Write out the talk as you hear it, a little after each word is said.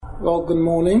Well, good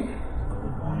morning.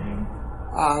 Good morning.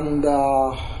 And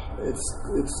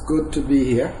it's good to be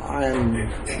here. I am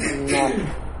not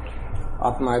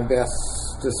at my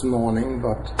best this morning,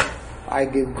 but I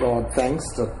give God thanks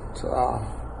that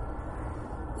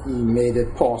He made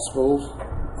it possible.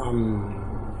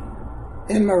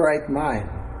 In my right mind.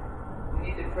 We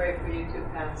need to pray for you too,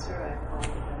 Pastor. I call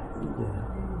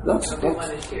That's you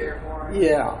want to share more?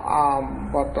 Yeah,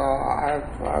 but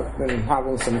I've been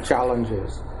having some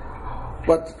challenges.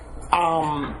 But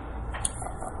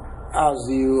as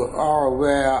you are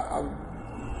aware,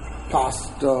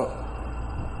 Pastor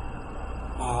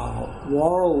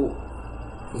Worrell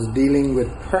is dealing with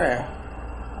prayer,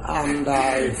 and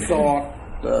I thought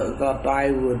that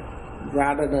I would,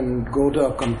 rather than go to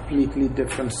a completely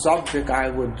different subject,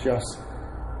 I would just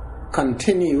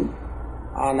continue.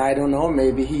 And I don't know,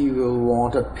 maybe he will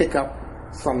want to pick up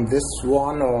from this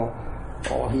one, or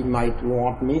he might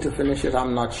want me to finish it,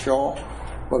 I'm not sure.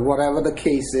 But whatever the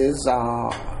case is,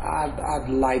 I'd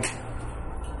like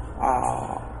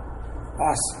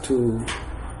us to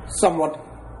somewhat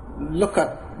look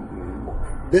at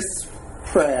this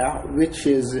prayer, which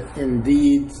is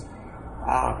indeed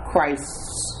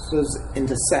Christ's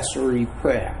intercessory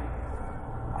prayer.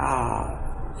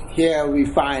 Here we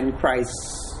find Christ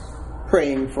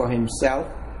praying for himself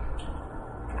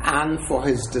and for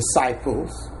his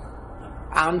disciples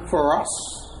and for us,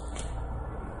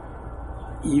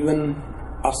 even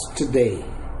us today,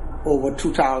 over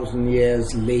 2,000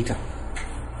 years later.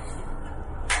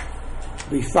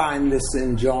 We find this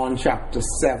in John chapter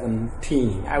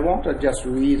 17. I want to just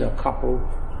read a couple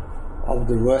of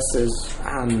the verses,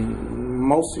 and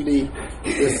mostly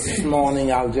this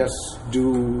morning I'll just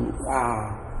do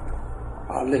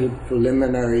a little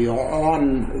preliminary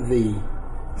on the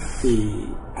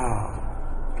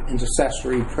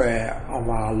intercessory prayer of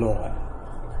our Lord.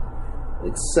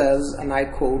 It says, and I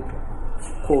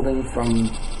quoting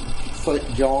from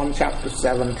John chapter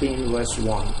 17, verse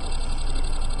 1.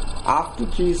 After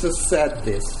Jesus said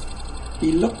this,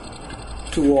 he looked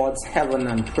towards heaven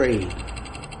and prayed,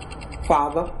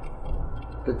 Father,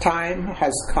 the time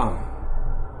has come.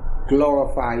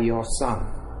 Glorify your Son,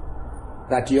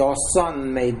 that your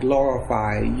Son may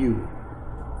glorify you.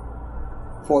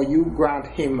 For you grant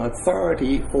him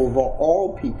authority over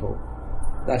all people,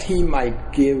 that he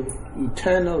might give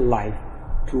eternal life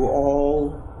to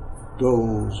all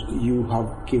those you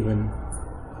have given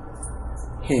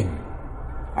him.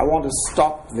 I want to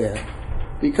stop there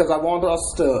because I want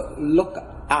us to look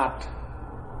at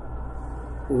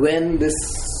when this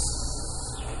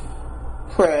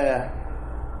prayer,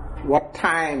 what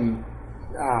time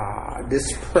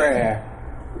this prayer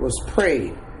was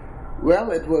prayed.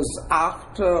 Well, it was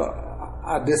after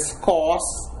a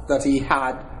discourse that he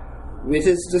had with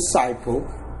his disciple,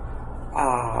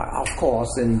 of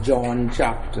course, in John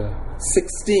chapter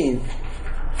 16,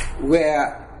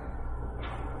 where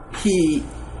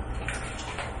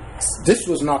this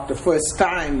was not the first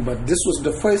time, but this was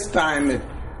the first time,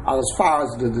 as far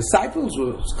as the disciples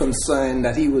was concerned,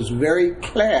 that he was very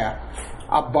clear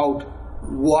about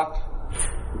what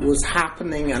was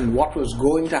happening and what was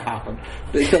going to happen,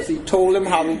 because he told them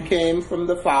how he came from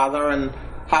the Father and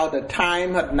how the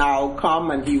time had now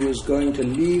come and he was going to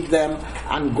leave them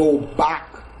and go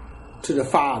back to the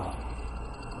Father.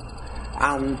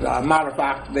 And matter of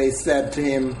fact, they said to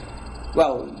him,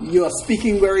 well, you are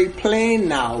speaking very plain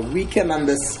now. We can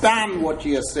understand what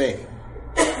you're saying.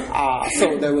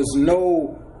 So there was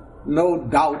no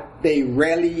doubt. They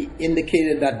really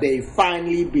indicated that they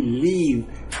finally believed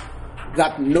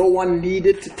that no one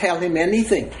needed to tell him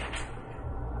anything,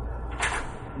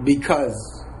 because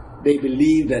they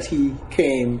believed that he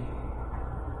came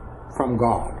from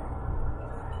God.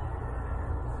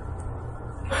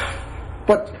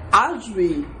 But as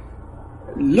we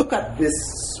look at this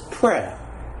prayer,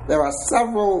 there are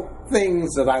several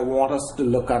things that I want us to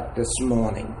look at this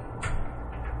morning.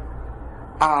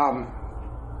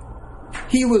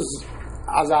 He was,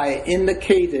 as I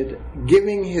indicated,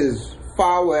 giving his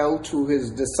farewell to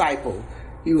his disciple.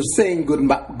 He was saying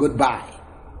goodbye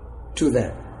to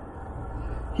them.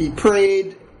 He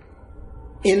prayed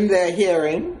in their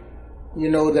hearing. You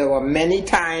know, there were many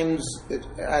times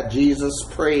Jesus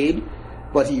prayed,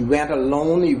 but he went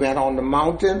alone. He went on the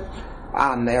mountain,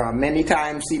 and there are many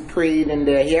times he prayed in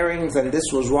their hearings, and this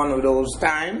was one of those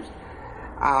times.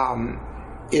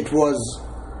 It was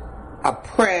a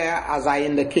prayer, as I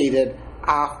indicated,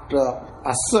 after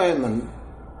a sermon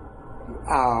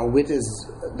with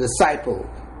his disciple,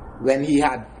 when he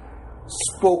had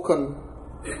spoken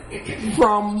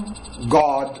from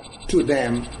God to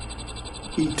them.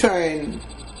 He turned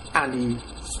and he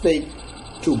spake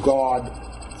to God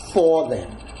for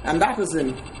them. And that is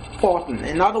important.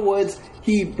 In other words,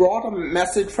 he brought a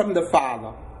message from the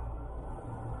Father.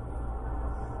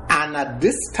 And at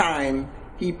this time,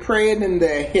 he prayed in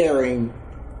their hearing,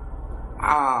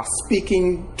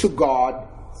 speaking to God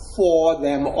for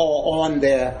them or on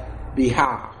their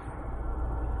behalf.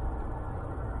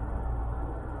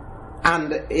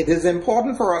 And it is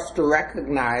important for us to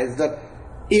recognize that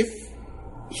if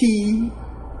he,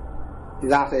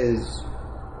 that is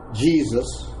Jesus,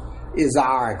 is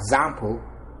our example,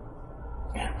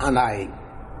 and I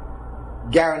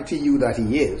guarantee you that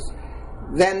he is,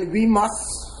 then we must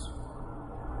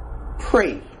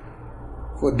pray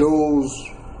for those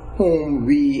whom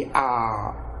we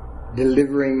are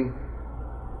delivering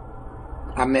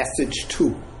a message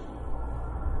to.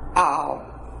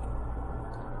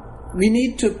 We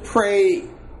need to pray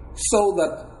so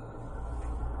that,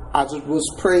 as it was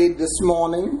prayed this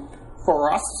morning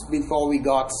for us before we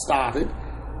got started,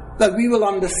 that we will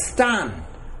understand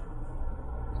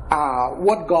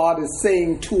what God is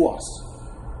saying to us,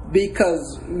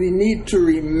 because we need to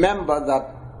remember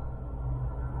that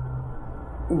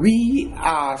we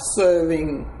are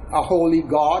serving a holy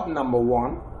God, number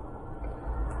one,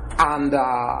 and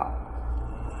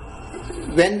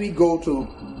when we go to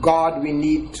God, we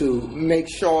need to make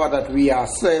sure that we are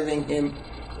serving him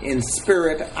in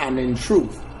spirit and in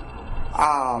truth.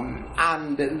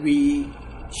 And we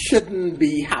shouldn't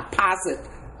be haphazard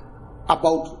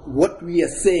about what we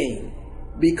are saying,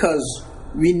 because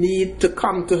we need to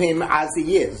come to him as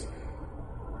he is,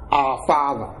 our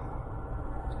Father.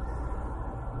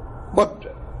 But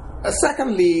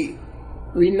secondly,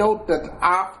 we note that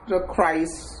after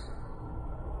Christ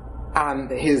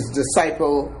and his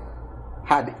disciple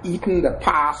had eaten the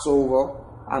Passover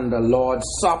and the Lord's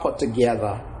Supper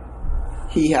together,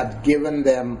 he had given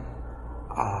them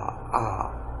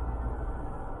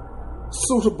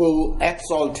suitable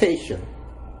exaltation.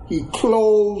 He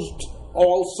closed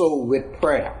also with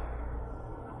prayer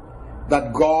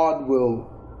that God will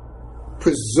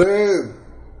preserve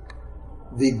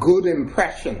the good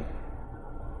impression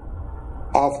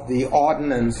of the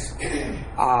ordinance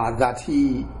that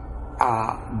he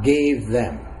gave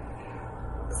them.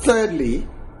 Thirdly,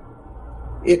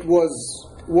 it was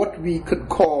what we could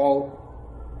call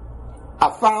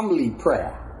a family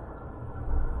prayer.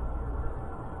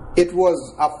 It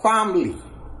was a family.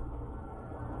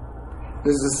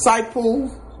 The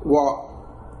disciples were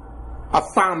a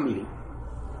family.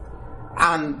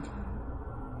 And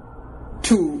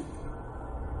to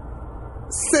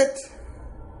sit,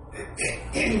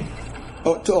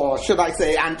 or should I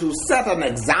say, and to set an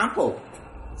example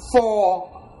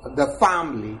for the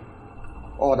family,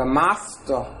 or the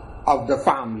master of the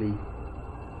family,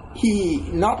 he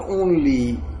not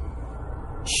only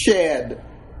shared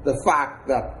the fact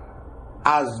that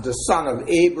as the son of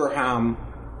Abraham,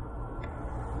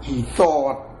 he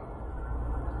thought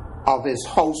of his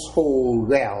household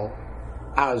well,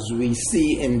 as we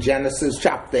see in Genesis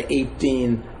chapter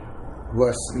 18,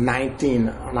 verse 19,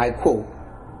 and I quote,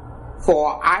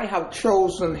 "For I have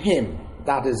chosen him,"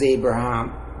 that is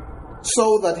Abraham,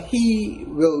 "so that he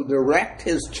will direct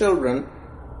his children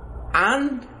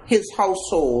and his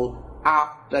household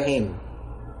after him,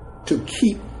 to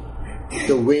keep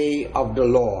the way of the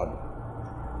Lord,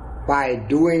 by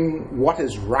doing what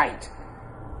is right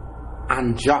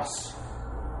and just,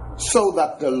 so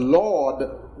that the Lord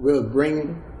will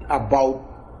bring about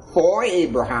for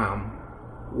Abraham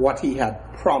what he had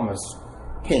promised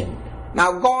him."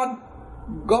 Now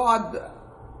God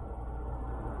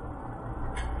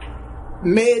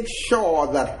made sure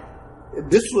that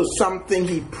this was something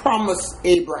he promised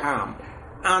Abraham.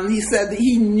 And he said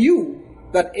he knew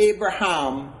that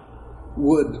Abraham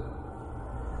would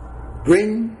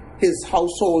bring his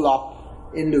household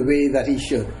up in the way that he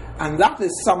should. And that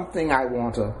is something I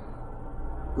want to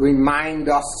remind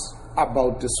us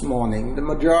about this morning. The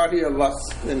majority of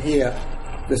us in here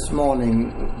this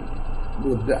morning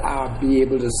would be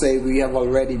able to say we have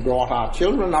already brought our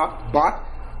children up, but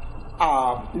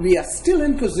we are still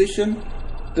in position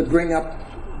to bring up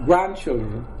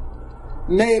grandchildren,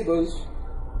 neighbors,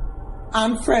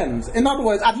 and friends. In other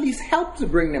words, at least help to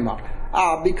bring them up.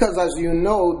 Because as you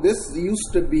know, this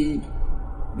used to be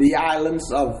the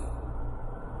islands of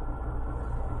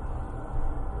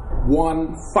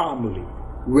one family,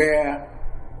 where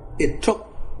it took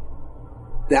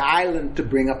the island to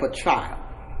bring up a child.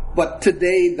 But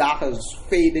today that has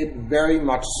faded very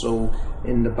much so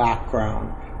in the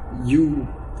background. You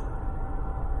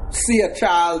see a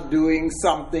child doing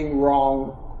something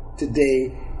wrong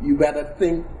today, you better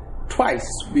think twice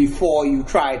before you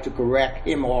try to correct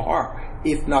him or her,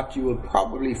 If not, you will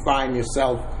probably find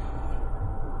yourself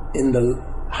in the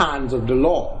hands of the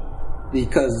law,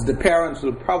 because the parents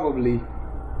will probably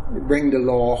bring the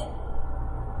law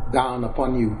down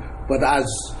upon you. But as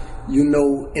you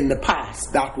know, in the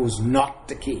past, that was not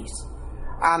the case.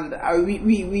 And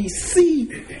we see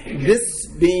this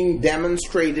being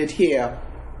demonstrated here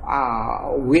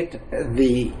with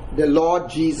the Lord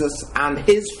Jesus and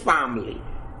his family.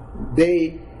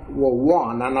 They were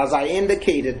one, and as I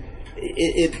indicated,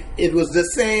 it was the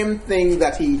same thing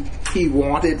that he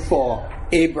wanted for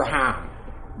Abraham.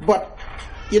 But,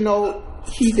 you know,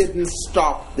 he didn't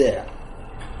stop there.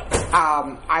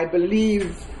 I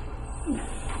believe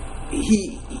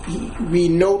we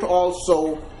note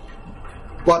also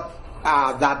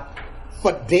that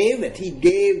for David,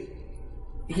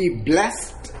 he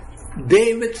blessed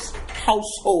David's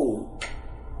household.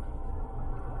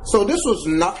 So this was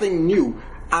nothing new,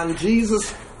 and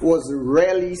Jesus was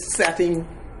really setting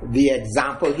the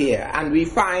example here. And we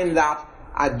find that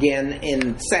again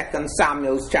in 2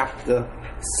 Samuel chapter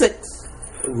 6,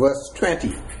 verse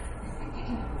 20.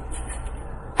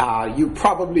 You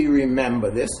probably remember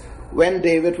this. When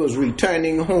David was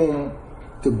returning home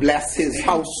to bless his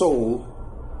household,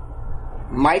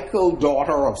 Michal,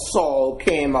 daughter of Saul,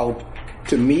 came out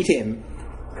to meet him,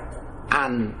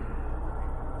 and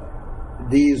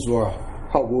these were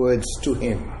her words to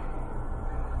him.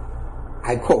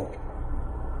 I quote,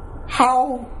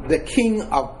 "How the king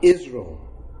of Israel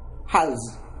has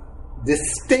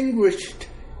distinguished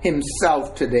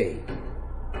himself today,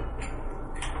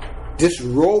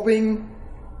 disrobing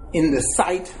in the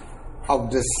sight of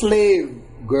the slave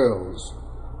girls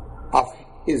of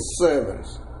his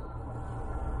servants,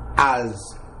 as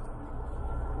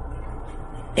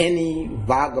any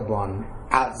vagabond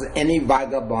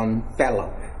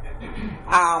fellow."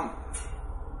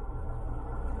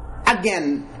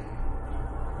 Again,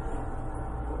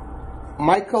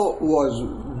 Michal was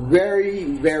very,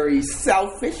 very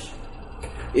selfish.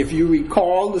 If you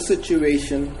recall the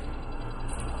situation,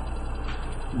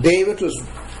 David was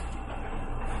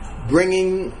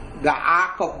bringing the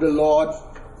ark of the Lord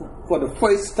for the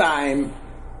first time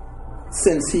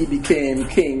since he became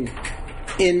king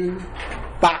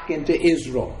back into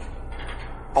Israel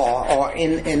or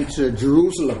into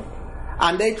Jerusalem.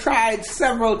 And they tried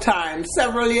several times,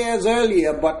 several years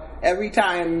earlier, but every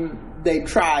time they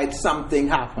tried, something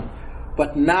happened.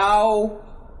 But now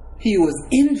he was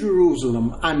in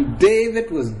Jerusalem, and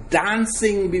David was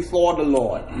dancing before the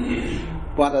Lord.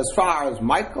 But as far as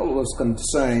Michal was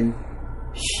concerned,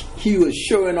 he was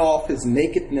showing off his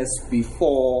nakedness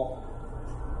before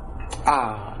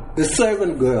the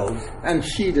servant girls, and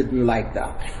she didn't like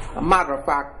that. As a matter of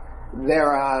fact,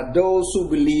 there are those who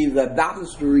believe that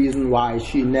is the reason why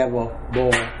she never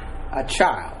bore a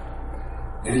child,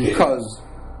 because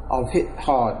of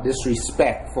her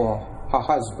disrespect for her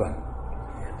husband.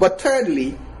 But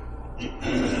thirdly,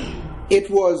 it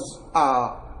was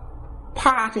a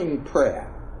parting prayer.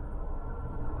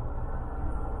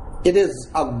 It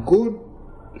is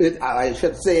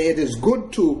it is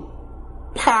good to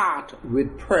part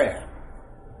with prayer,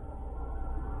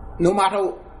 no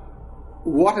matter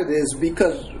what it is,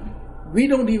 because we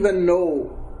don't even know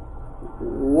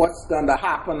what's going to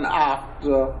happen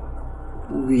after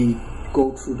we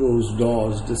go through those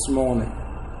doors this morning.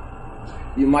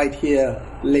 You might hear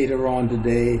later on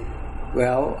today,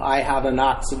 well, I had an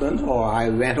accident, or I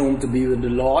went home to be with the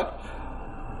Lord.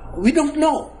 We don't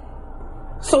know.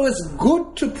 So it's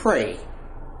good to pray.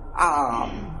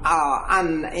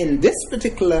 And in this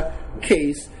particular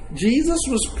case, Jesus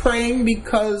was praying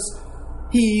because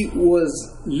he was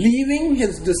leaving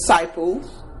his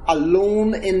disciples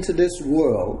alone into this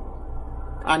world,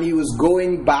 and he was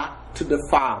going back to the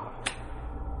Father.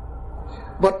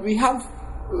 But we have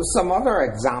some other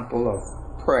example of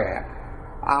prayer.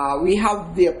 We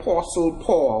have the Apostle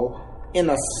Paul in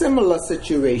a similar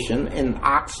situation in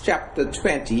Acts chapter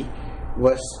 20,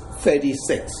 verse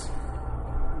 36.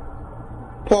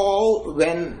 Paul,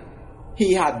 when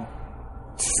he had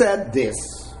said this,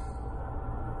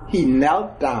 he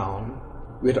knelt down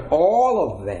with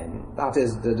all of them, that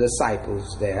is the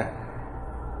disciples there.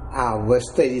 Verse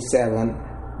 37,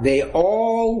 they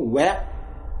all wept,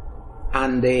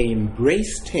 and they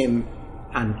embraced him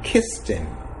and kissed him.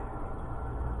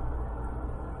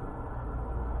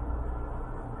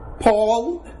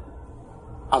 Paul,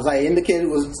 as I indicated,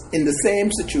 was in the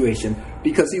same situation,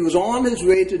 because he was on his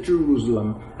way to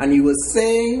Jerusalem, and he was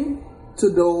saying to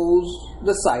those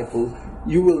disciples,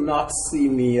 you will not see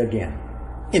me again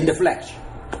in the flesh.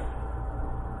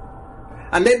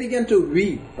 And they began to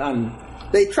weep, and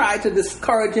they tried to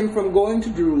discourage him from going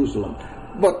to Jerusalem.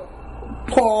 But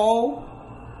Paul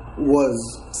was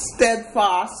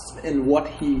steadfast in what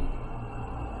he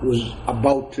was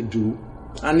about to do.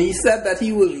 And he said that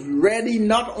he was ready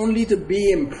not only to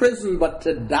be in prison, but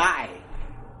to die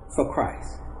for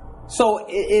Christ. So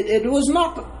it was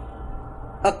not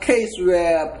a case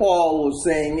where Paul was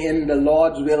saying, in the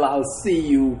Lord's will, I'll see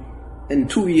you in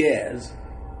 2 years.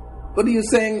 But he was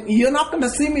saying, you're not going to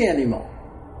see me anymore.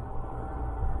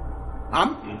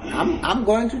 I'm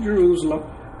going to Jerusalem,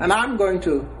 and I'm going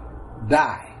to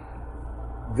die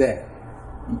there.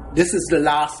 This is the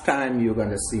last time you're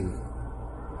going to see me.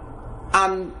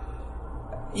 And,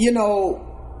 you know,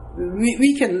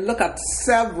 we can look at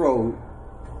several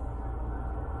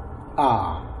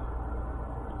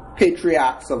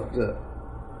patriarchs of the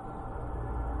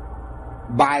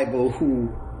Bible who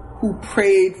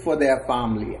prayed for their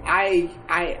family.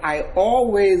 I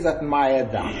always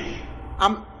admired them.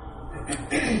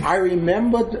 I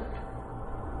remembered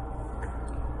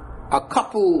a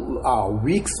couple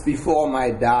weeks before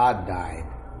my dad died,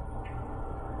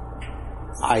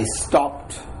 I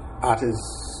stopped at his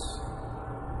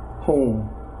home,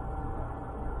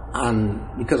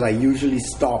 and because I usually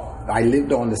stopped, I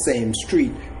lived on the same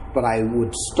street, but I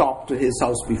would stop to his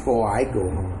house before I go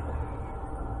home.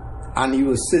 And he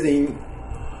was sitting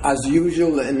as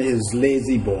usual in his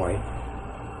lazy boy,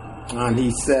 and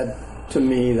he said to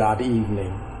me that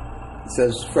evening, he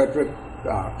says, Frederick,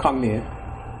 come here.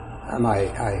 And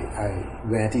I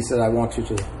went. He said, I want you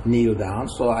to kneel down.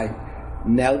 So I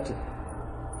knelt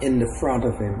in the front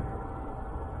of him,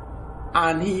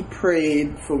 and he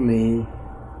prayed for me.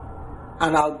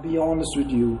 And I'll be honest with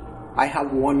you, I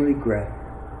have one regret.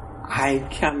 I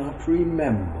cannot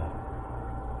remember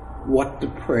what the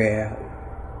prayer.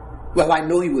 Well, I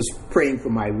know he was praying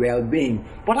for my well-being,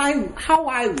 but how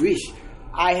I wish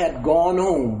I had gone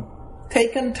home,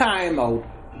 taken time out,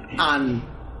 and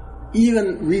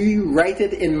even rewrite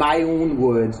it in my own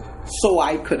words so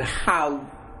I could have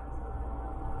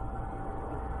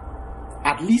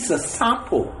at least a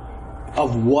sample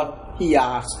of what he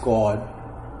asked God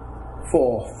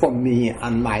for me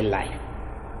and my life.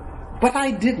 But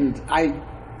I didn't. I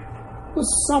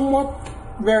was somewhat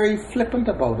very flippant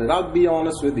about it. I'll be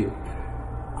honest with you.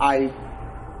 I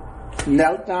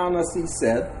knelt down as he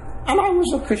said, and I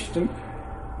was a Christian,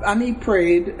 and he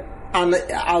prayed. And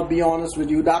I'll be honest with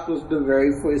you, that was the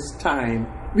very first time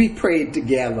we prayed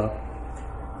together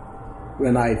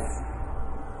when I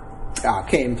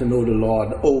came to know the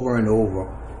Lord over and over.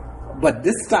 But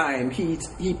this time he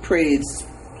prayed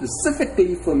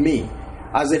specifically for me,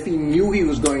 as if he knew he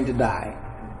was going to die.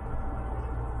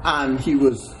 And he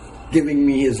was giving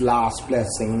me his last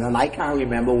blessing, and I can't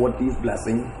remember what these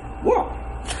blessings were.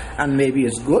 And maybe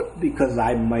it's good, because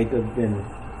I might have been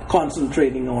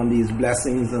concentrating on these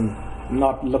blessings and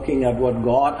not looking at what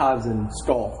God has in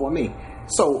store for me.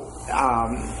 So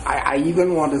I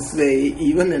even want to say,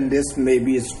 even in this,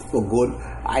 maybe it's for good.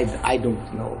 I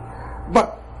don't know.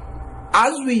 But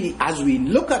as we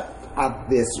look at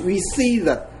this, we see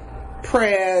that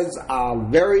prayers are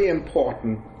very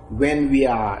important when we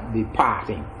are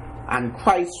departing. And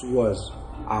Christ was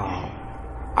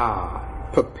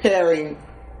preparing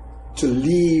to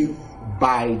leave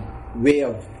by way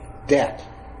of death,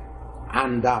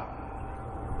 and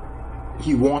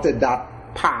he wanted that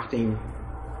parting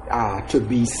to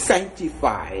be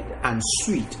sanctified and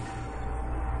sweet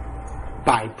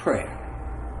by prayer.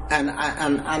 And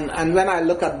when I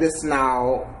look at this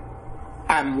now,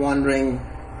 I'm wondering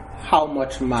how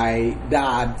much my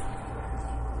dad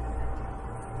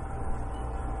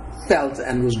felt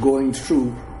and was going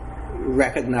through,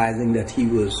 recognizing that he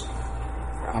was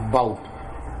about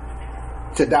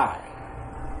to die.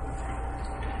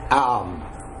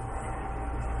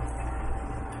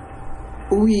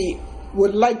 We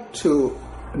would like to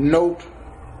note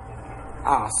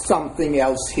something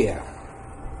else here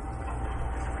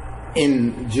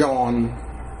in John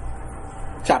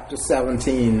chapter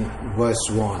 17 verse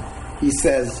 1. He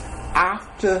says,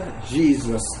 after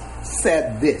Jesus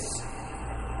said this,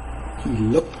 he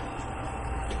looked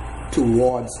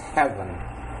towards heaven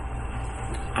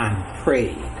and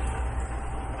prayed.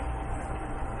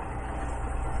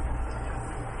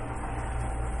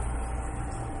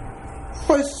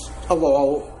 First of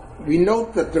all, we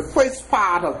note that the first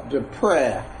part of the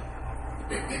prayer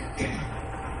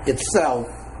itself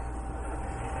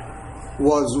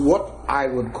was what I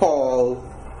would call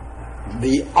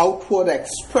the outward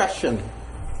expression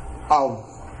of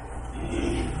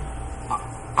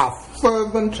a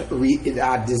fervent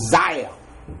desire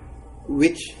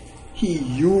which he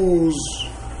used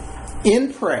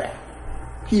in prayer.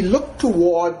 He looked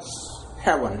towards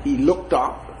heaven. He looked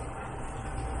up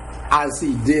as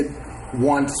he did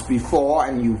once before,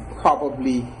 and you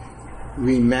probably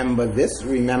remember this.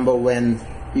 Remember when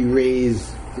he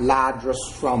raised Lazarus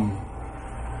from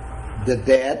the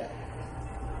dead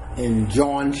in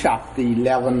John chapter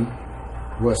 11,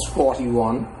 verse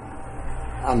 41.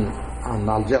 And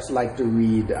I'll just like to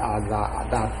read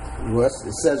that verse.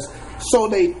 It says, "So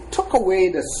they took away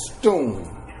the stone.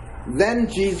 Then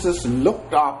Jesus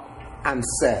looked up and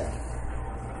said,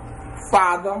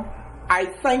 'Father, I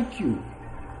thank you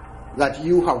that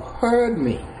you have heard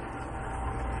me.'"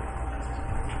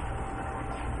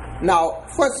 Now,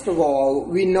 first of all,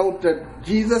 we note that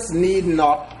Jesus need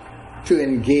not to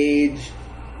engage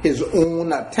his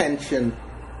own attention,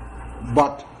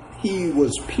 but he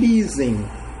was pleasing,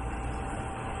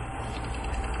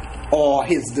 or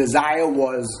his desire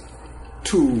was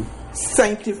to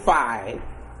sanctify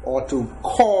or to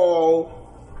call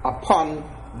upon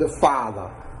the Father.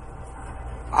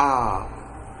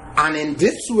 And in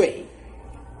this way,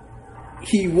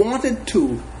 he wanted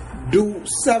to do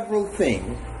several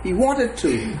things. He wanted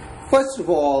to, first of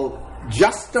all,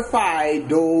 justify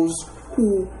those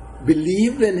who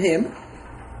believed in him.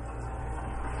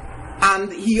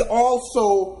 And he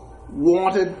also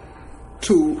wanted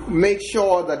to make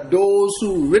sure that those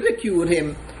who ridiculed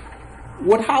him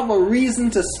would have a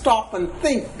reason to stop and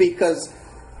think, because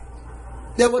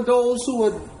there were those who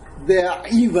were there,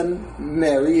 even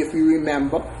Mary, if you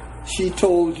remember. She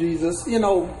told Jesus,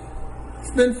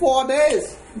 "It's been 4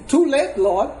 days. Too late,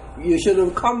 Lord. You should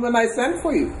have come when I sent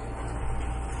for you."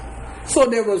 So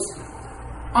there was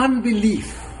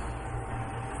unbelief.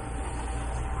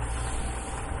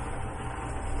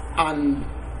 And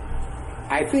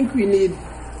I think we need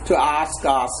to ask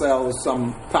ourselves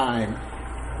sometime,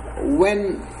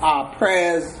 when our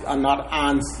prayers are not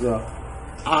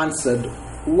answered,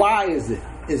 why is it?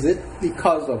 Is it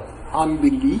because of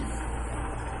unbelief?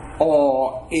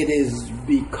 Or it is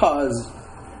because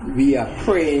we are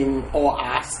praying or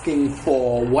asking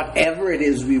for whatever it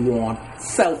is we want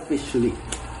selfishly?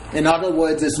 In other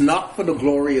words, it's not for the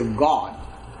glory of God.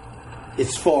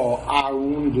 It's for our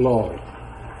own glory.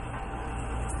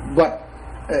 But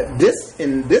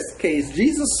in this case,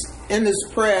 Jesus, in his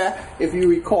prayer, if you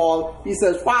recall, he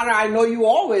says, "Father, I know you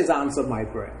always answer my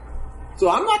prayer. So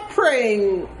I'm not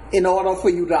praying in order for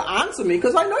you to answer me,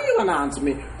 because I know you're going to answer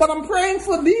me, but I'm praying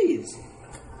for these."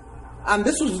 And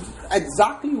this was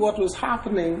exactly what was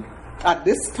happening at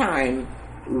this time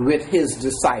with his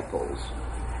disciples.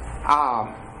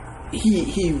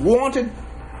 He wanted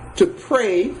to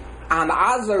pray, and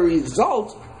as a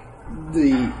result,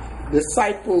 the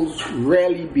disciples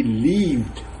really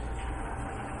believed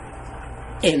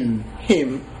in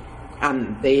him,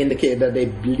 and they indicated that they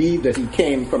believed that he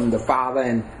came from the Father,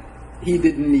 and he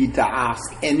didn't need to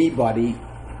ask anybody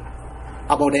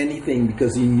about anything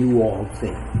because he knew all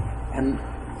things. And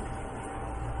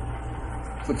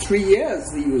for 3 years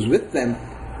he was with them,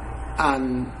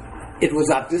 and it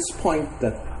was at this point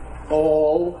that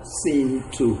all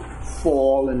seemed to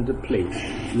fall into place,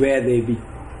 where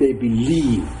they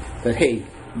believed that, hey,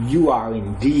 you are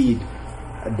indeed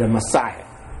the Messiah.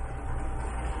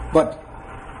 But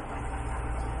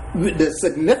the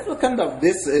significance of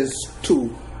this is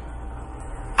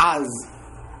as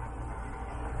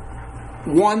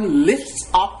one lifts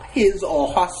up his or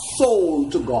her soul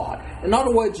to God. In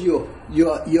other words, you're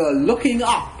looking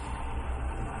up,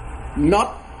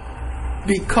 not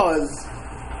because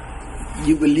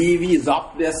you believe he is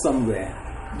up there somewhere,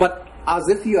 but as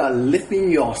if you are lifting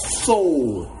your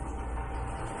soul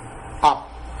up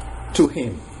to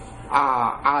him,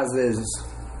 as is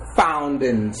found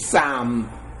in Psalm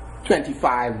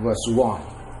 25 verse 1.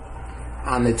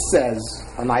 And it says,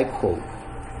 and I quote,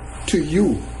 "To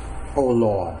you, O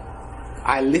Lord,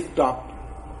 I lift up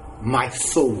my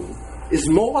soul." It's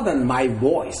more than my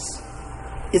voice.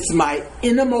 It's my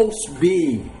innermost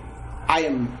being. I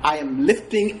am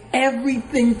lifting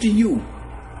everything to you,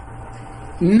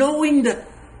 knowing that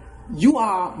you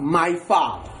are my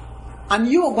Father and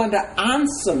you are going to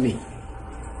answer me.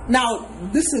 Now,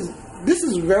 this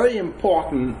is very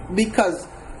important, because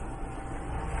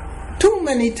too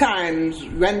many times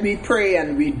when we pray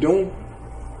and we don't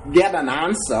get an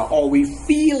answer, or we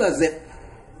feel as if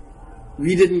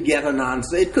we didn't get an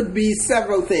answer, it could be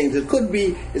several things. It could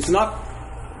be it's not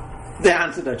the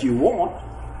answer that you want,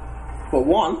 for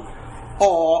one,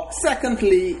 or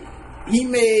secondly, he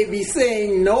may be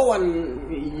saying no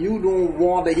and you don't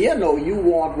want to hear no, you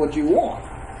want what you want.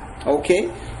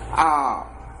 Okay?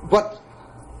 But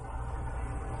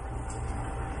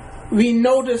we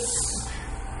notice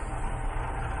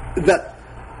that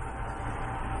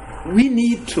we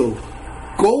need to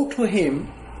go to him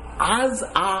as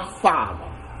our Father,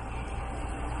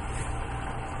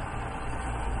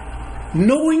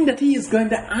 knowing that He is going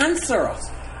to answer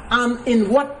us, and in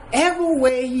whatever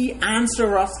way He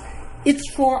answers us, it's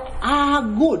for our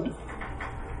good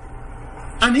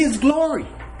and His glory.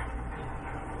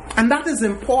 And that is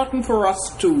important for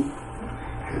us to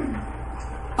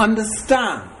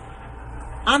understand.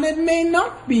 And it may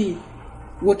not be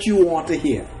what you want to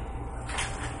hear,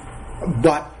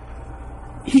 but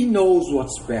He knows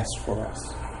what's best for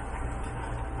us.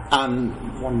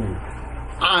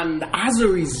 And as a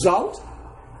result,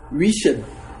 we should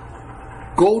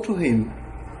go to Him,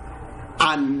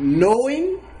 and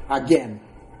knowing, again,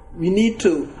 we need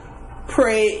to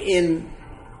pray in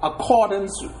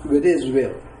accordance with His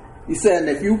will. He said,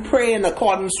 if you pray in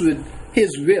accordance with His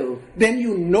will, then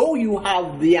you know you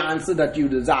have the answer that you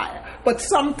desire. But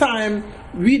sometimes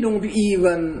we don't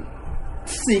even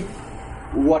seek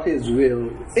what His will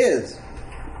is.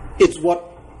 It's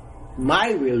what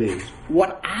my will is,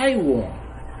 what I want.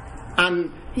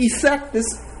 And He set this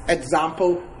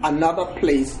example another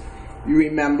place. You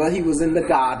remember He was in the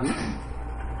garden,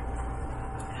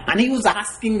 and He was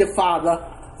asking the Father,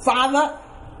 Father,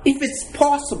 if it's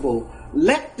possible,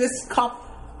 let this cup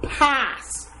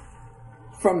pass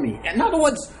from me. In other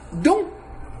words, don't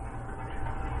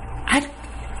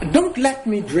let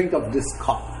me drink of this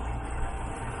cup.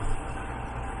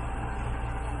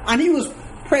 And He was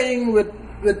praying with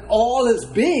all his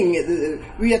being.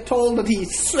 We are told that he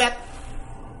sweats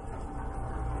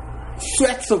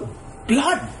of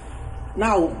blood.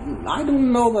 Now, I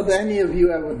don't know that any of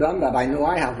you ever done that. I know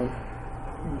I haven't.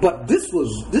 But this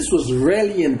was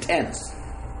really intense,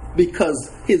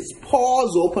 because his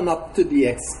pores open up to the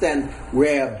extent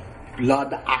where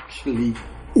blood actually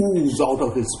oozes out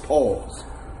of his pores.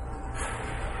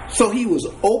 So he was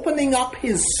opening up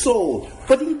his soul,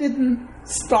 but he didn't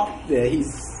stop there. He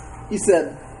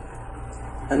said,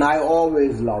 and I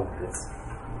always love this,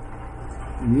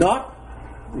 not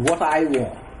what I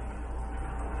want,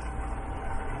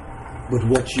 but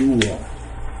what you want.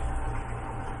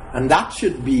 And that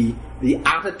should be the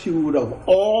attitude of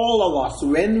all of us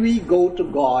when we go to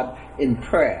God in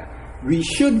prayer. We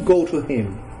should go to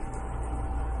Him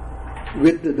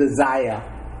with the desire,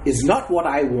 is not what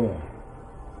I want,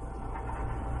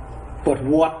 but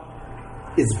what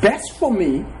is best for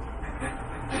me,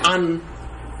 and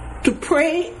to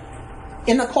pray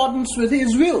in accordance with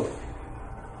His will.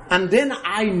 And then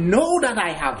I know that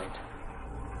I have it.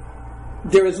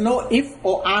 There is no if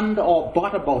or and or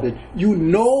but about it. You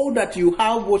know that you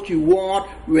have what you want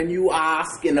when you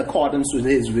ask in accordance with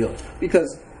His will,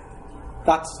 because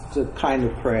that's the kind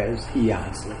of prayers He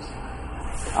answers.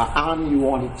 Anne, you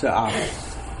wanted to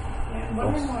ask? Yeah, what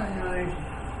I want to know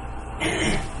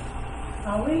is,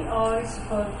 are we always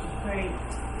supposed to pray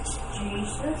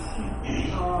Jesus,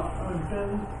 or do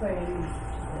we pray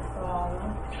the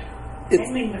Father? I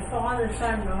mean, the Father,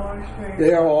 Son, and the Holy Spirit.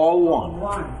 They are all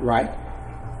one. Right?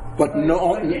 But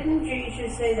didn't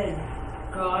Jesus say that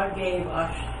God gave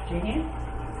us to Him?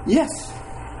 Yes.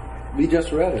 We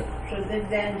just read it. So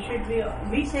then should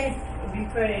we say we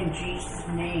pray in Jesus'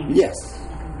 name? Yes.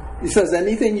 He says,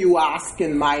 anything you ask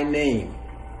in my name.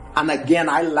 And again,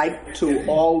 I like to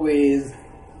always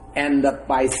end up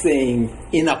by saying,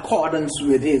 in accordance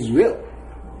with His will.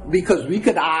 Because we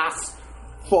could ask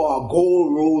for a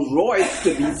gold Rolls Royce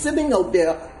to be sitting out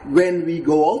there when we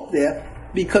go out there,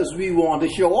 because we want to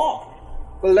show off.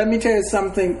 But let me tell you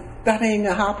something, that ain't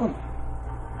gonna happen.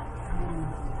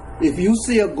 If you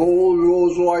see a gold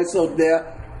Rolls Royce out there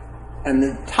and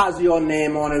it has your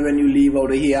name on it when you leave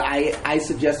out of here, I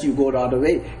suggest you go the other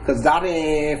way, because that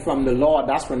ain't from the Lord,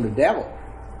 that's from the devil.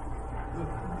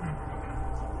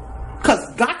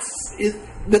 Because that's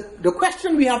the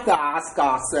question we have to ask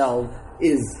ourselves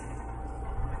is,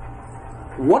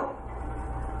 what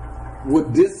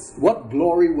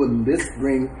glory would this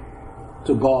bring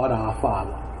to God our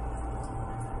Father?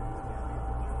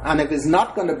 And if it's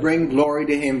not going to bring glory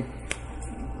to Him,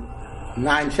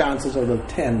 9 chances out of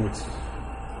 10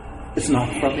 it's not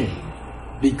from Him.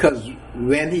 Because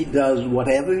when He does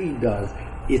whatever He does,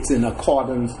 it's in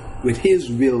accordance with His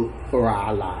will for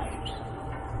our lives,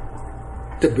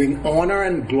 to bring honor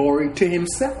and glory to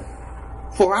Himself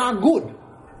for our good.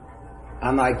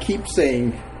 And I keep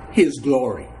saying His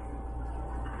glory.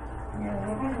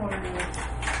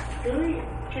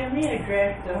 Can we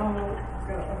address the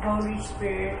Holy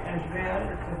Spirit as well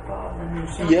as the Father and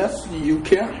the Son? Yes, you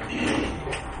can.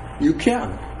 You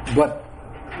can. But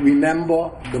remember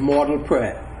the model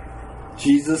prayer.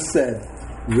 Jesus said,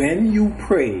 when you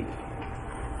pray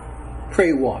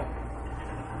what?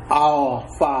 Our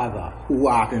Father who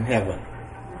art in heaven.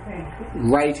 Okay.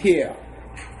 right here,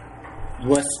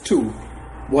 verse 2,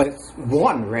 verse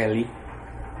 1 really.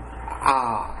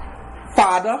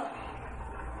 Father,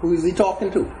 who is he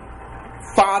talking to?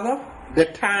 Father, the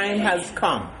time has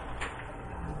come.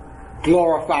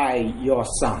 Glorify your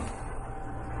Son,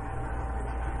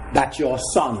 that your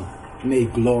Son may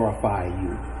glorify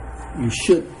you. You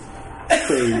should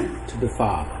pray to the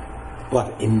Father,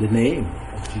 but in the name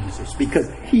of Jesus,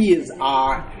 because He is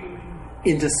our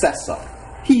intercessor.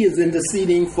 He is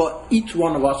interceding for each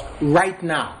one of us right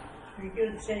now. We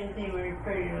do the same thing when we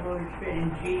pray to the Holy Spirit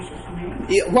in Jesus' name.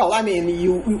 Yeah, well, I mean,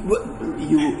 you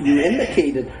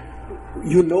indicated,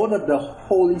 you know that the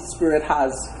Holy Spirit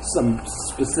has some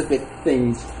specific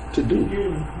things to do.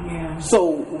 Yeah.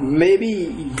 So maybe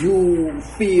you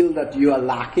feel that you are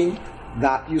lacking,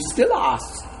 that you still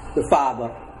ask the Father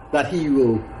that He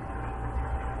will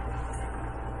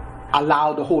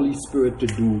allow the Holy Spirit to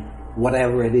do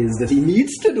whatever it is that He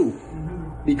needs to do.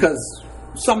 Mm-hmm. Because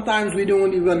sometimes we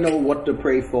don't even know what to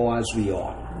pray for as we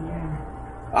ought.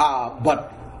 Yeah.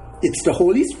 But it's the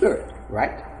Holy Spirit,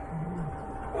 right?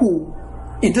 Mm-hmm. Who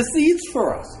intercedes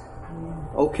for us.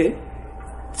 Yeah. Okay?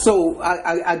 So,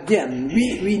 again,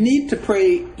 we need to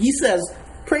pray. He says,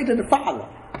 pray to the Father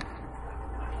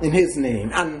in His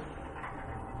name. And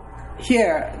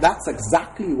here, that's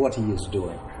exactly what He is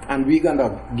doing. And we're going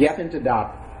to get into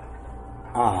that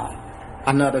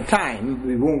another time.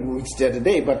 We won't reach there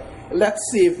today, but let's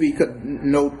see if we could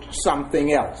note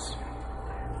something else.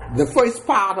 The first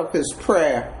part of his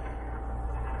prayer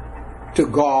to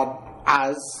God,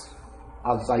 as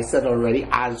I said already,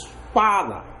 as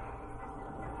Father.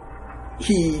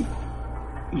 He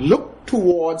looked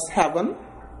towards heaven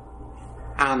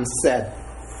and said,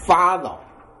 Father.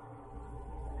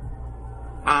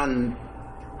 And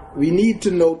we need to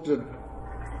note that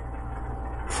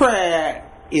prayer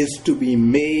is to be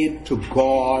made to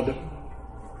God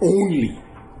only.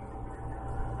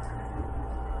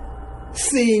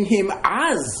 Seeing Him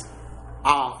as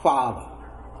our Father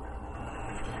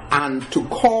and to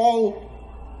call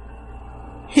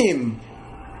Him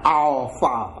our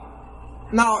Father.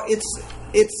 Now,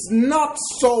 it's not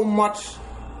so much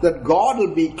that God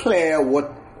will be clear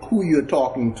who you're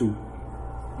talking to,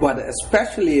 but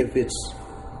especially if it's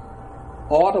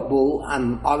audible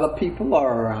and other people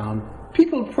are around.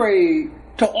 People pray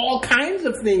to all kinds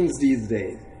of things these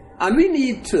days, and we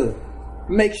need to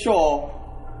make sure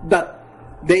that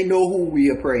they know who we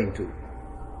are praying to.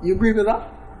 You agree with that?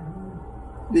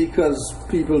 Because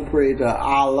people pray to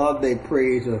Allah, they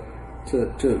pray to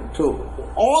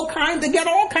all kinds, they get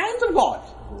all kinds of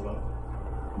gods.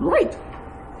 Right.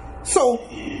 So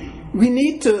we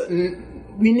need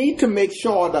to make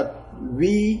sure that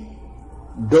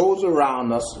those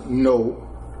around us know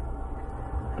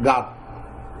that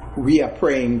we are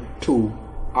praying to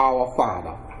our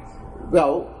Father.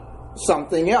 Well,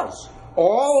 something else.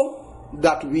 All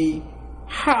that we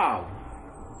have,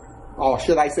 or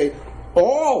should I say,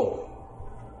 all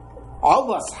of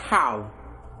us have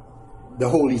the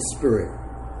Holy Spirit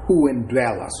who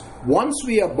indwells us. Once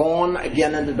we are born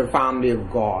again into the family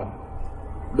of God,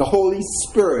 the Holy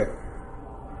Spirit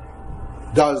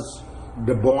does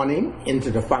the borning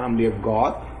into the family of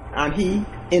God, and He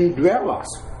indwells us.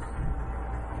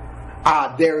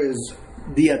 There is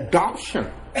the adoption,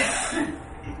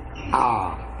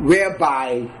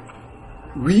 whereby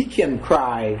we can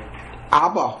cry,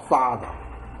 Abba, Father,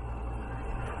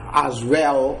 as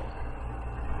well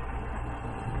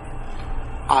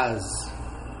as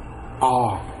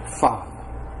our Father.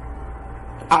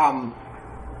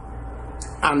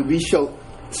 And we shall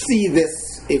see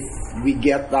this if we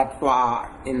get that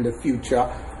far in the future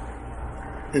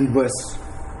in verse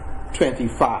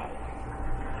 25.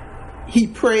 He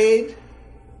prayed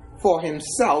for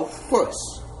himself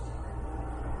first.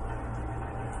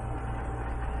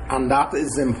 And that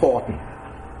is important.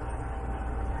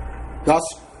 Thus,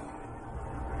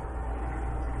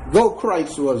 though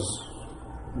Christ was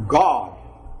God,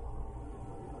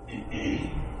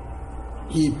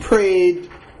 He prayed,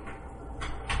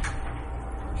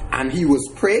 and He was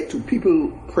prayed to.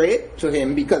 People prayed to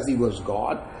Him because He was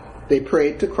God. They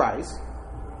prayed to Christ.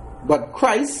 But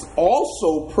Christ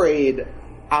also prayed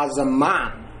as a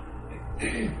man.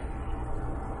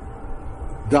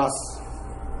 Thus,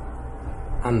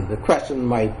 and the question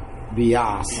might be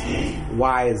asked,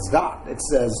 why is that? It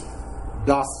says,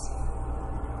 thus,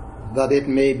 that it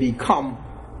may become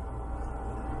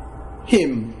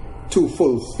Him to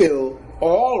fulfill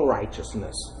all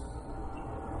righteousness.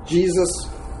 Jesus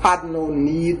had no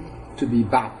need to be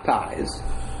baptized,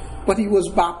 but He was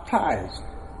baptized.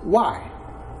 Why?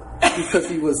 Because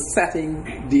He was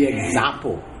setting the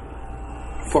example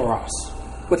for us.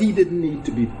 But he didn't need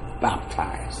to be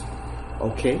baptized.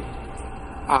 Okay?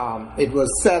 It was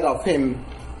said of him,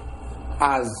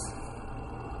 as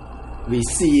we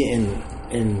see in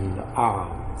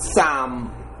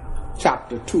Psalm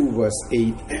chapter 2 verse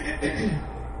 8,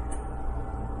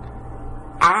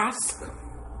 ask,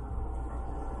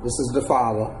 this is the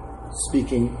Father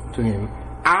speaking to him,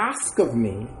 ask of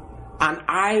me, and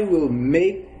I will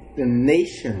make the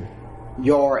nation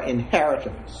your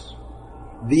inheritance,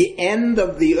 the end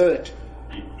of the earth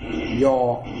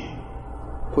your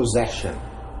possession.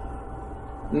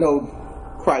 No,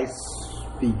 Christ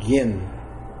began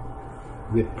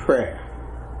with prayer,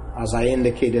 as I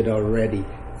indicated already,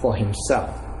 for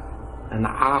himself, and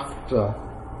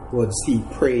afterwards he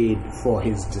prayed for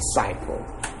his disciples.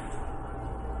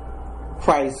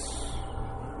 Christ's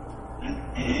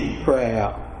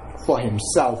prayer for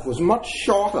himself was much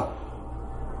shorter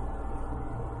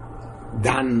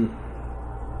than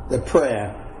the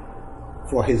prayer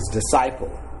for his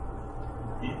disciple.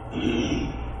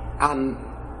 And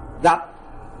that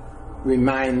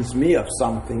reminds me of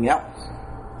something else.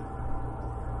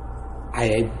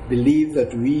 I believe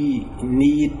that we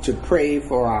need to pray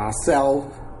for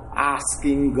ourselves,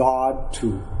 asking God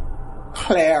to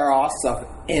clear us of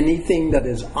anything that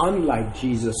is unlike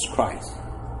Jesus Christ.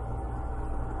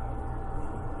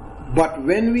 But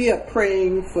when we are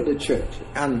praying for the church,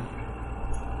 and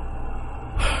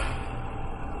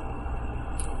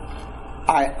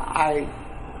I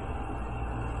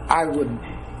would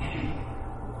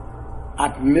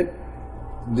admit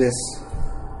this,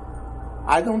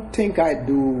 I don't think I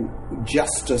do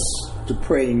justice to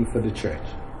praying for the church.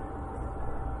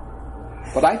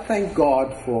 But I thank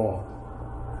God for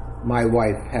my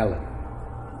wife Helen.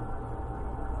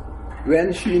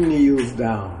 When she kneels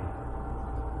down,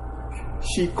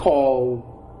 she calls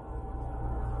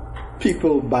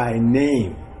people by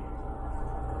name.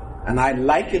 And I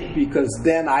like it because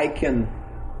then I can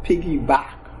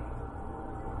piggyback.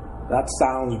 That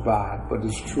sounds bad, but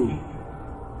it's true.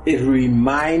 It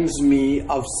reminds me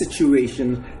of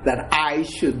situations that I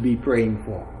should be praying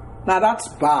for. Now that's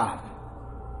bad,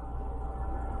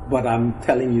 but I'm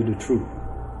telling you the truth.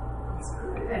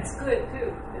 That's good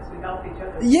too, because we help each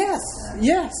other. Yes,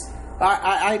 yes.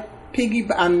 I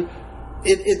piggyback, and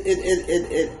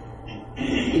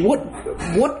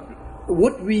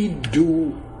what we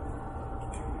do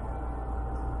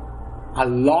a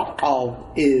lot of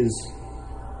is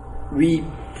we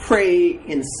pray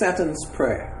in sentence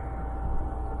prayer.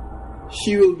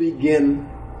 She will begin,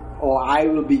 or I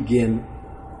will begin,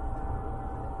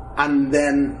 and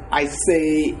then I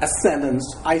say a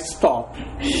sentence, I stop.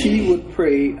 She would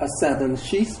pray a sentence,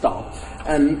 she stops.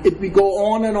 And we go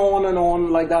on and on and on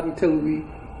like that until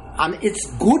and it's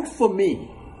good for me.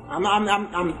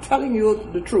 I'm telling you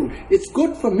the truth. It's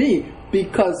good for me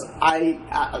because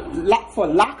for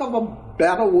lack of a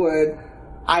better word,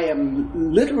 I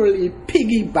am literally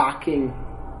piggybacking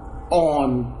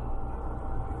on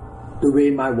the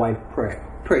way my wife pray.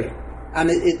 And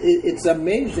it's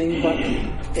amazing, but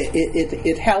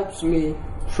it helps me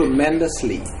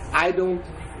tremendously. I don't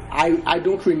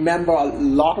remember a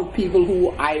lot of people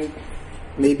who I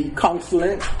may be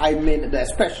counseling. I mean,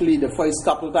 especially the first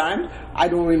couple of times, I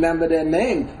don't remember their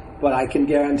name, but I can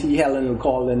guarantee Helen will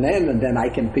call their name, and then I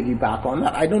can piggyback on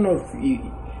that. I don't know if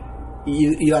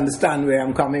you understand where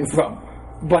I'm coming from,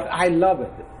 but I love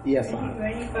it. Yes,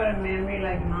 when you've got a memory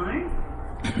like mine,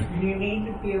 you need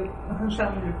to be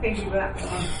someone to piggyback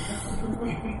on.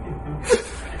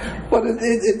 But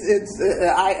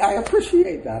I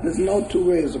appreciate that. There's no two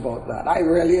ways about that. I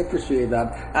really appreciate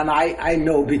that, and I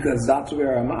know because that's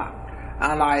where I'm at.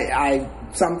 And I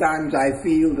sometimes I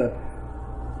feel that,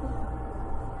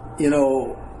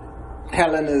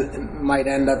 Helen might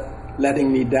end up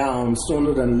letting me down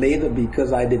sooner than later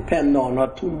because I depend on her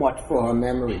too much for her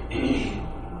memory.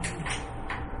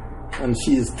 And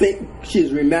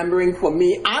she's remembering for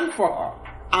me and for her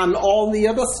and all the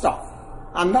other stuff.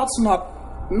 And that's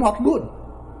not good.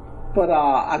 But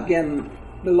again,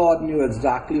 the Lord knew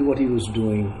exactly what he was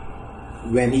doing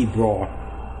when he brought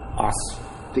us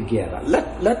together.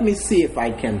 Let me see if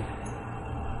I can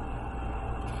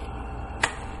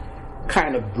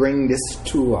kind of bring this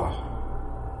to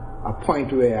a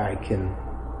point where I can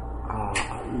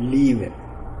leave it.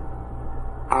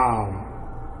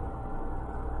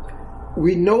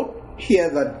 We note here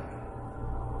that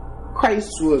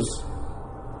Christ was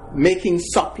making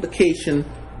supplication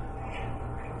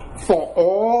for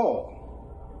all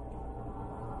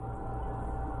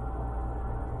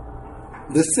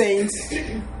the saints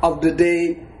of the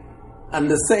day and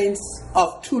the saints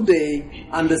of today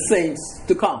and the saints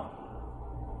to come.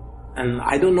 And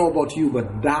I don't know about you,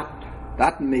 but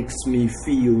that makes me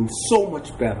feel so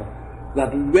much better.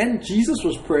 That when Jesus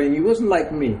was praying, he wasn't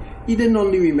like me. He didn't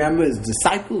only remember his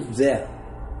disciples there.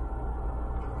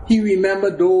 He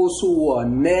remembered those who were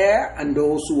near and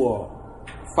those who were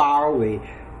far away.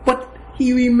 But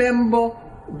he remembered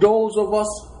those of us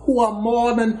who are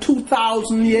more than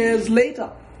 2,000 years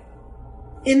later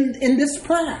in this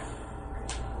prayer.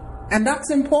 And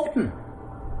that's important.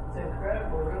 It's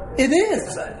incredible, really. It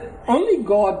is. Only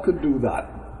God could do that.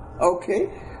 Okay?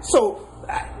 So,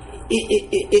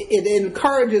 it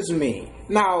encourages me.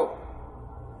 Now,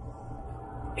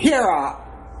 here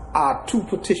are two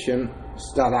petitions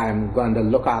that I'm going to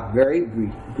look at very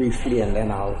briefly, and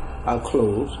then I'll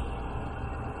close,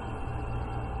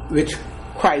 which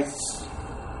Christ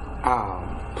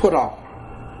put up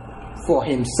for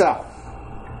himself.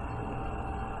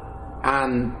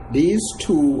 And these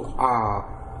two are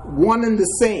one and the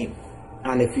same.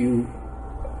 And if you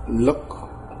look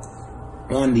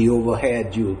on the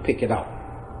overhead, you'll pick it up.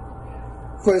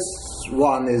 First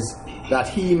one is that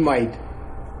he might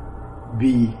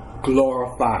be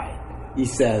glorified. He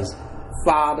says,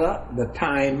 Father, the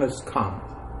time has come.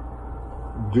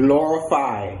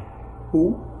 Glorify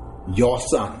who? Your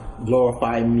Son.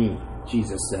 Glorify me,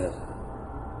 Jesus says.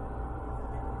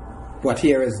 But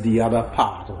here is the other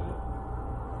part of it.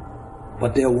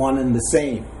 But they're one and the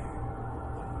same.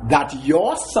 That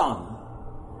your Son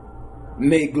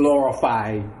may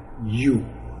glorify you.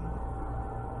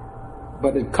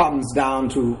 But it comes down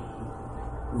to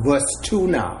verse 2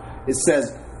 now. It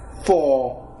says,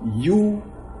 for you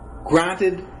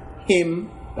granted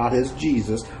him, that is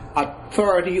Jesus,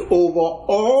 authority over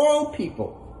all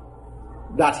people,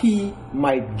 that he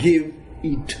might give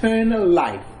eternal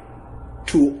life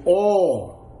to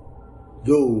all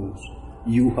those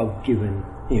you have given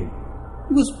him.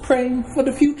 He was praying for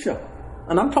the future.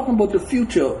 And I'm talking about the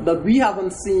future that we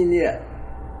haven't seen yet.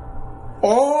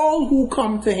 All who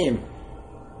come to him.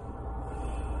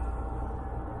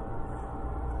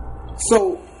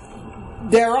 So,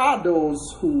 there are those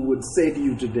who would say to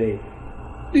you today,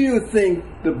 do you think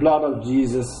the blood of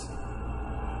Jesus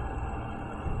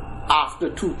after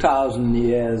 2,000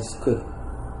 years could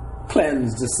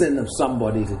cleanse the sin of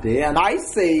somebody today? And I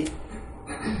say,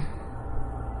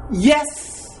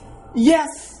 yes,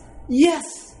 yes,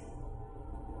 yes.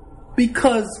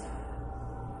 Because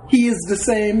he is the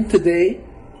same today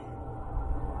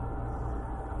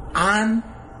and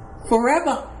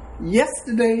forever.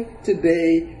 Yesterday,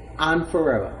 today, and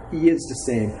forever. He is the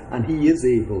same, and he is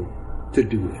able to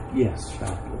do it. Yes,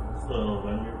 Doctor. So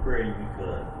when you pray, you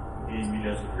could you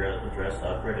just address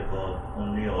that prayer to God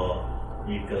only, or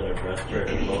you could address prayer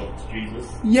to God to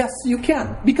Jesus? Yes, you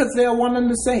can, because they are one and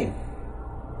the same.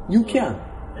 You can.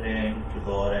 And then to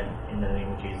God and in the name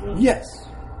of Jesus? Yes.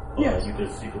 Or Yes. you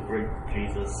could pray to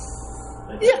Jesus?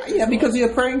 Yeah, because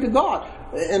you're praying to God.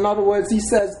 In other words, he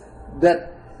says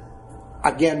that,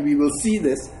 again, we will see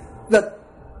this, that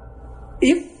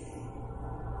if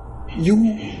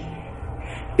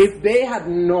they had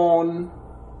known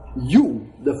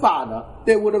you, the Father,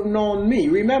 they would have known me.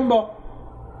 Remember,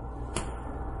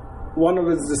 one of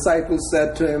his disciples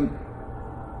said to him,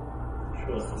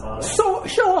 Show us the Father.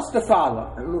 Show us the Father.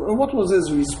 And what was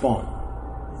his response?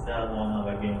 He said, as long as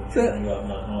I've been with you, you have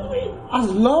not known me. As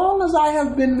long as I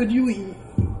have been with you,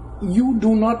 you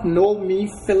do not know me,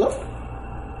 Philip.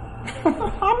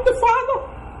 I'm the Father.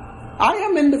 I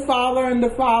am in the Father, and the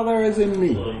Father is in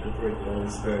me. So you could pray to the Holy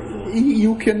Spirit.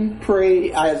 You can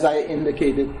pray, as I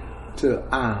indicated to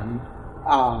Anne.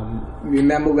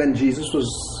 Remember when Jesus was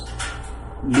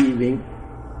leaving,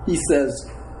 he says,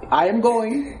 I am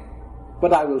going,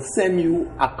 but I will send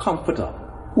you a comforter,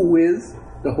 who is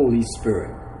the Holy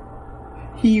Spirit.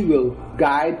 He will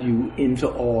guide you into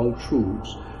all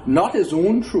truths. Not his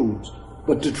own truths,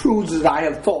 but the truths that I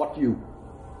have taught you.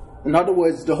 In other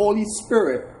words, the Holy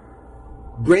Spirit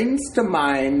brings to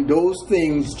mind those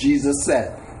things Jesus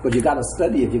said. But you got to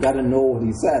study it. You got to know what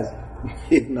he says.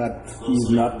 If not, he's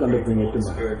not going to bring it to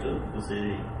mind.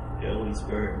 The Holy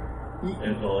Spirit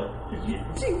and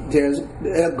God. There's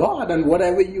God, and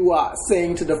whatever you are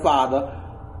saying to the Father,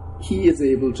 he is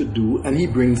able to do, and he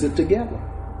brings it together.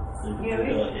 You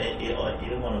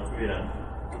don't want to pray them.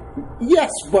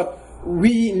 Yes, but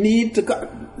we need to.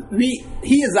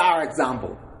 He is our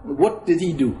example. What did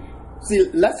he do?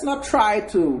 See, let's not try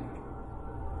to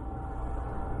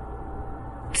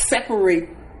separate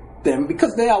them,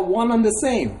 because they are one and the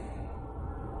same.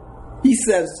 He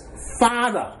says,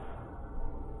 Father,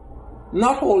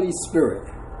 not Holy Spirit.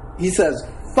 He says,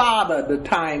 Father, the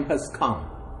time has come.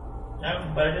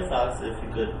 But I just asked if you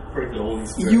could pray to the Holy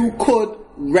Spirit. You could,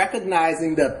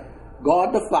 recognizing that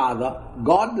God the Father,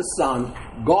 God the Son,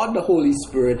 God the Holy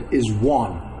Spirit is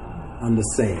one and the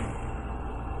same.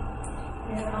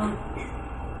 Yeah,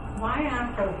 why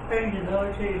I'm so afraid of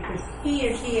those two, because He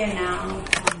is here now on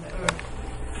the earth,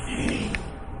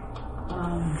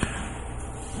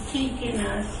 teaching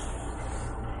us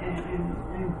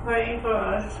and praying for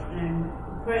us and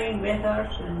praying with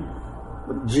us and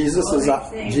Jesus all is these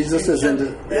things. Jesus And is so in the,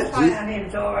 that's why I think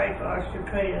it's all right for us to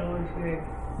pray the Holy Spirit.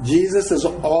 Jesus is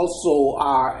also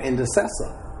our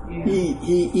intercessor. Yeah.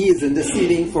 He is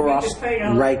interceding for We us just pray the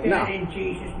Holy right Spirit now. in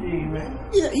Jesus' name, right?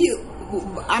 Yeah,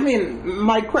 I mean,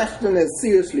 my question is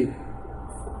seriously,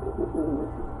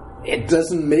 it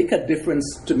doesn't make a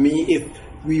difference to me if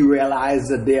we realize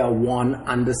that they are one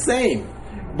and the same.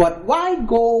 But why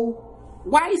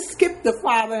skip the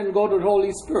Father and go to the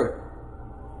Holy Spirit?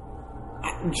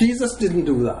 Jesus didn't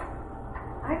do that.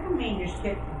 I don't mean to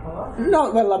skip the Father.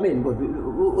 No, well, I mean, but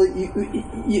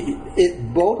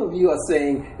both of you are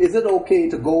saying, is it okay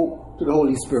to go to the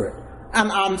Holy Spirit? And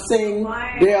I'm saying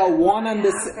Why they are one and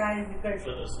the same. Because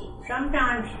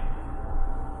sometimes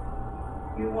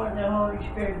you want the Holy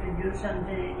Spirit to do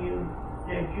something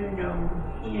that you know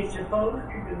He is supposed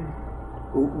to do.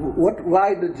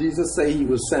 Why did Jesus say He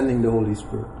was sending the Holy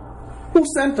Spirit? Who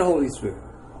sent the Holy Spirit?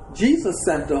 Jesus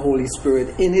sent the Holy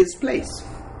Spirit in His place.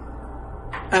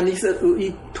 And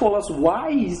He told us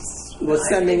why He was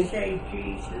sending. I say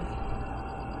Jesus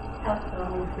help the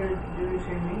Holy Spirit to do this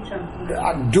in me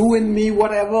something. Do in me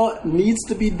whatever needs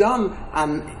to be done,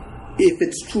 and if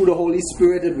it's through the Holy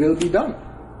Spirit, it will be done.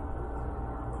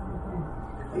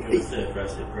 You still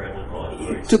address it prayer to God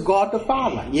first. To God the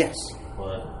Father, yes.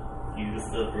 But you can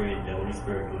still pray the Holy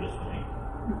Spirit do this for me.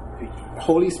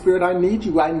 Holy Spirit, I need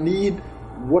you.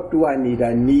 What do I need?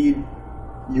 I need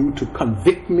you to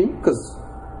convict me, because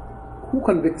who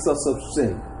convicts us of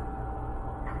sin?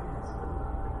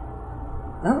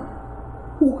 Huh?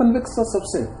 Who convicts us of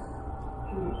sin?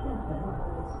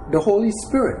 The Holy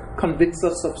Spirit convicts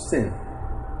us of sin.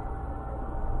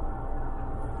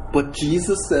 But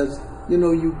Jesus says,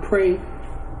 you pray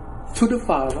to the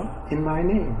Father in my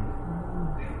name.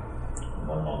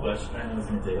 One more question, I know it's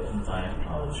going to take some time.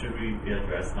 How should we be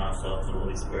addressing ourselves to the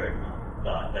Holy Spirit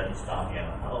that He's down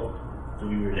here? How do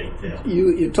we relate to Him?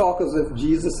 You talk as if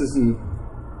Jesus isn't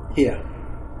here.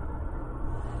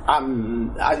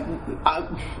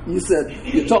 You said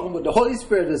you're talking about the Holy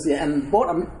Spirit is here, and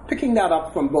I'm picking that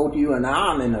up from both you and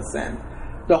Anne in a sense.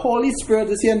 The Holy Spirit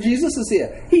is here and Jesus is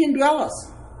here. He indwells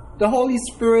us. The Holy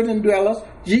Spirit indwells us.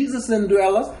 Jesus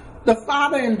indwells us. The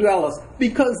Father indwells us,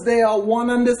 because they are one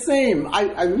and the same.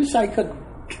 I wish I could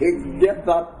get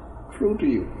that through to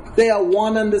you. They are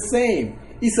one and the same.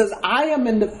 He says, I am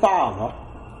in the Father,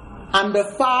 and the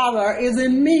Father is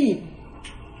in me.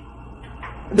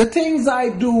 The things I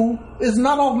do is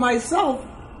not of myself,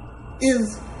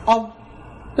 is of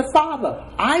the Father.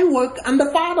 I work and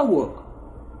the Father work.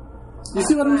 You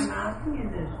see what I'm saying? I'm asking you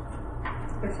this.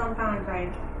 But sometimes I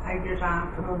just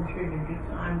ask the Holy Spirit to do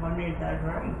something. I'm wondering if that's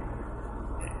right.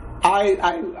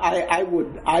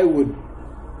 I would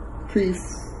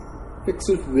prefix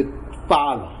it with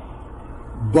Father.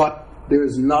 But there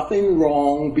is nothing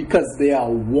wrong, because they are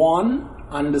one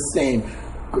and the same.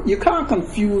 You can't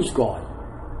confuse God.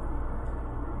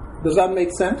 Does that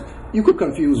make sense? You could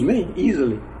confuse me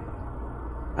easily.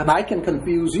 And I can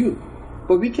confuse you.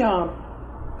 But we can't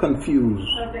confuse.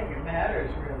 I don't think it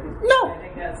matters, really. No. I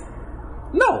think that's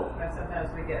No. why sometimes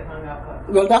we get hung up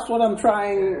on. Well, that's what I'm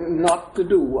trying not to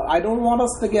do. I don't want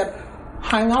us to get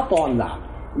hung up on that.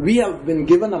 We have been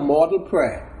given a model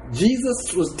prayer.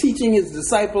 Jesus was teaching His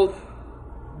disciples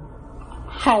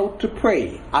how to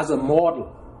pray as a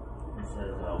model.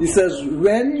 He says,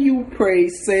 when you pray,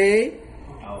 say,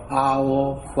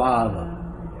 Our Father.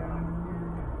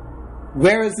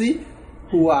 Where is He?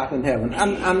 Who art in heaven.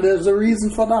 And there's a reason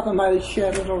for that, and I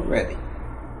shared it already.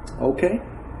 Okay?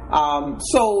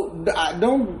 So I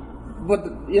don't, but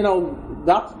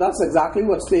that's exactly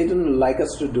what Satan would like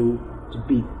us to do, to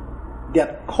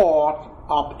get caught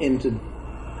up into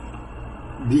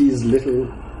these little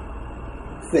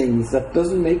things that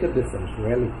doesn't make a difference,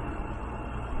 really.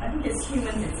 I think as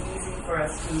humans, it's easy for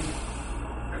us to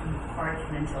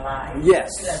compartmentalize.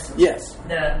 Yes.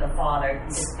 The Father.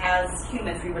 Because as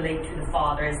humans, we relate to the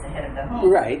Father as the head of the home.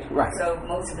 Right. So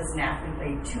most of us naturally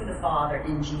pray to the Father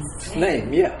in Jesus'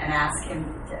 name, yeah. and ask Him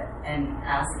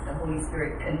ask the Holy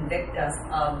Spirit convict us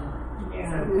of.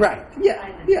 Right.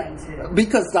 Yeah.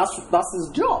 Because that's His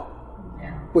job.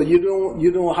 Yeah. But you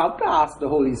don't have to ask the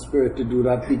Holy Spirit to do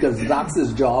that, because that's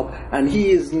His job, and He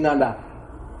is not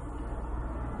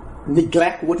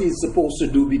neglect what He's supposed to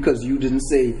do because you didn't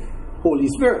say Holy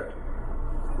Spirit.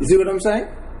 You see what I'm saying?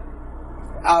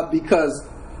 Because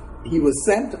he was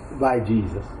sent by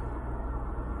Jesus,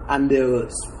 and there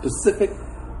is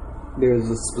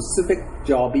a specific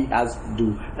job he has to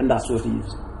do, and that's what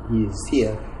he is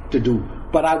here to do.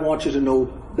 But I want you to know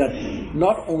that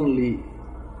not only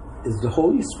is the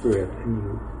Holy Spirit in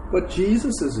you, but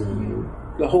Jesus is in you,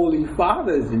 the Holy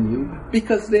Father is in you,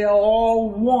 because they are all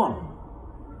one.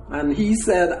 And he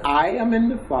said, I am in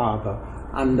the Father,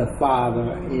 and the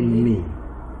Father in me.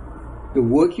 The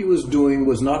work he was doing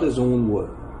was not his own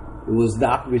work. It was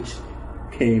that which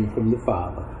came from the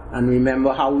Father. And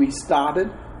remember how we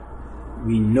started?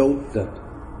 We note that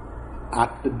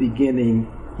at the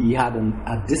beginning he had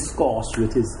a discourse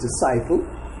with his disciple,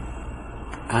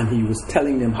 and he was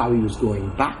telling them how he was going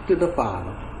back to the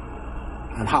Father,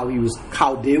 and how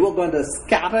they were going to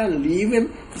scatter and leave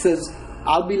him. He says,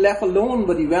 I'll be left alone.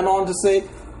 But he went on to say,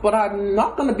 but I'm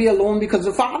not going to be alone because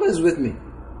the Father is with me.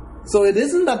 So it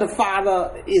isn't that the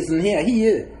Father isn't here. He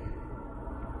is.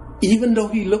 Even though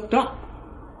he looked up.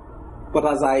 But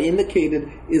as I indicated,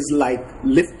 is like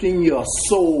lifting your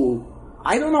soul.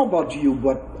 I don't know about you,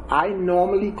 but I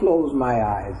normally close my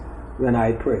eyes when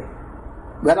I pray.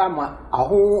 Whether I'm at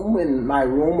home, in my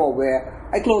room, or where,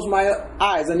 I close my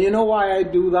eyes. And you know why I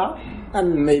do that?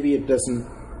 And maybe it doesn't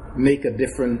make a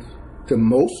difference to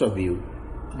most of you.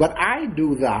 But I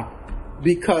do that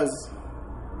because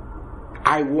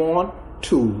I want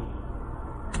to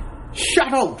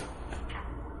shut out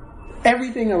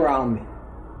everything around me.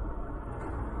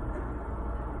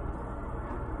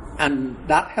 And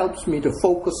that helps me to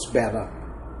focus better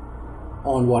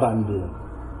on what I'm doing.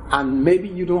 And maybe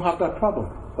you don't have that problem,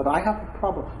 but I have a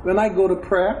problem. When I go to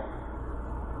prayer,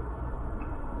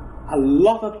 a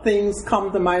lot of things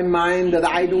come to my mind that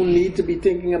I don't need to be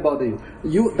thinking about.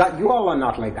 You all are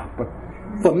not like that. But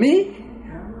for me,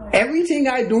 everything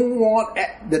I don't want,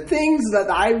 the things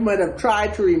that I might have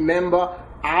tried to remember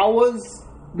hours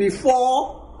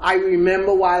before, I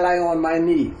remember while I'm on my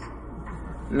knees.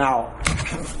 Now,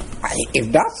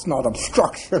 if that's not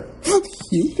obstruction,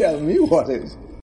 you tell me what is.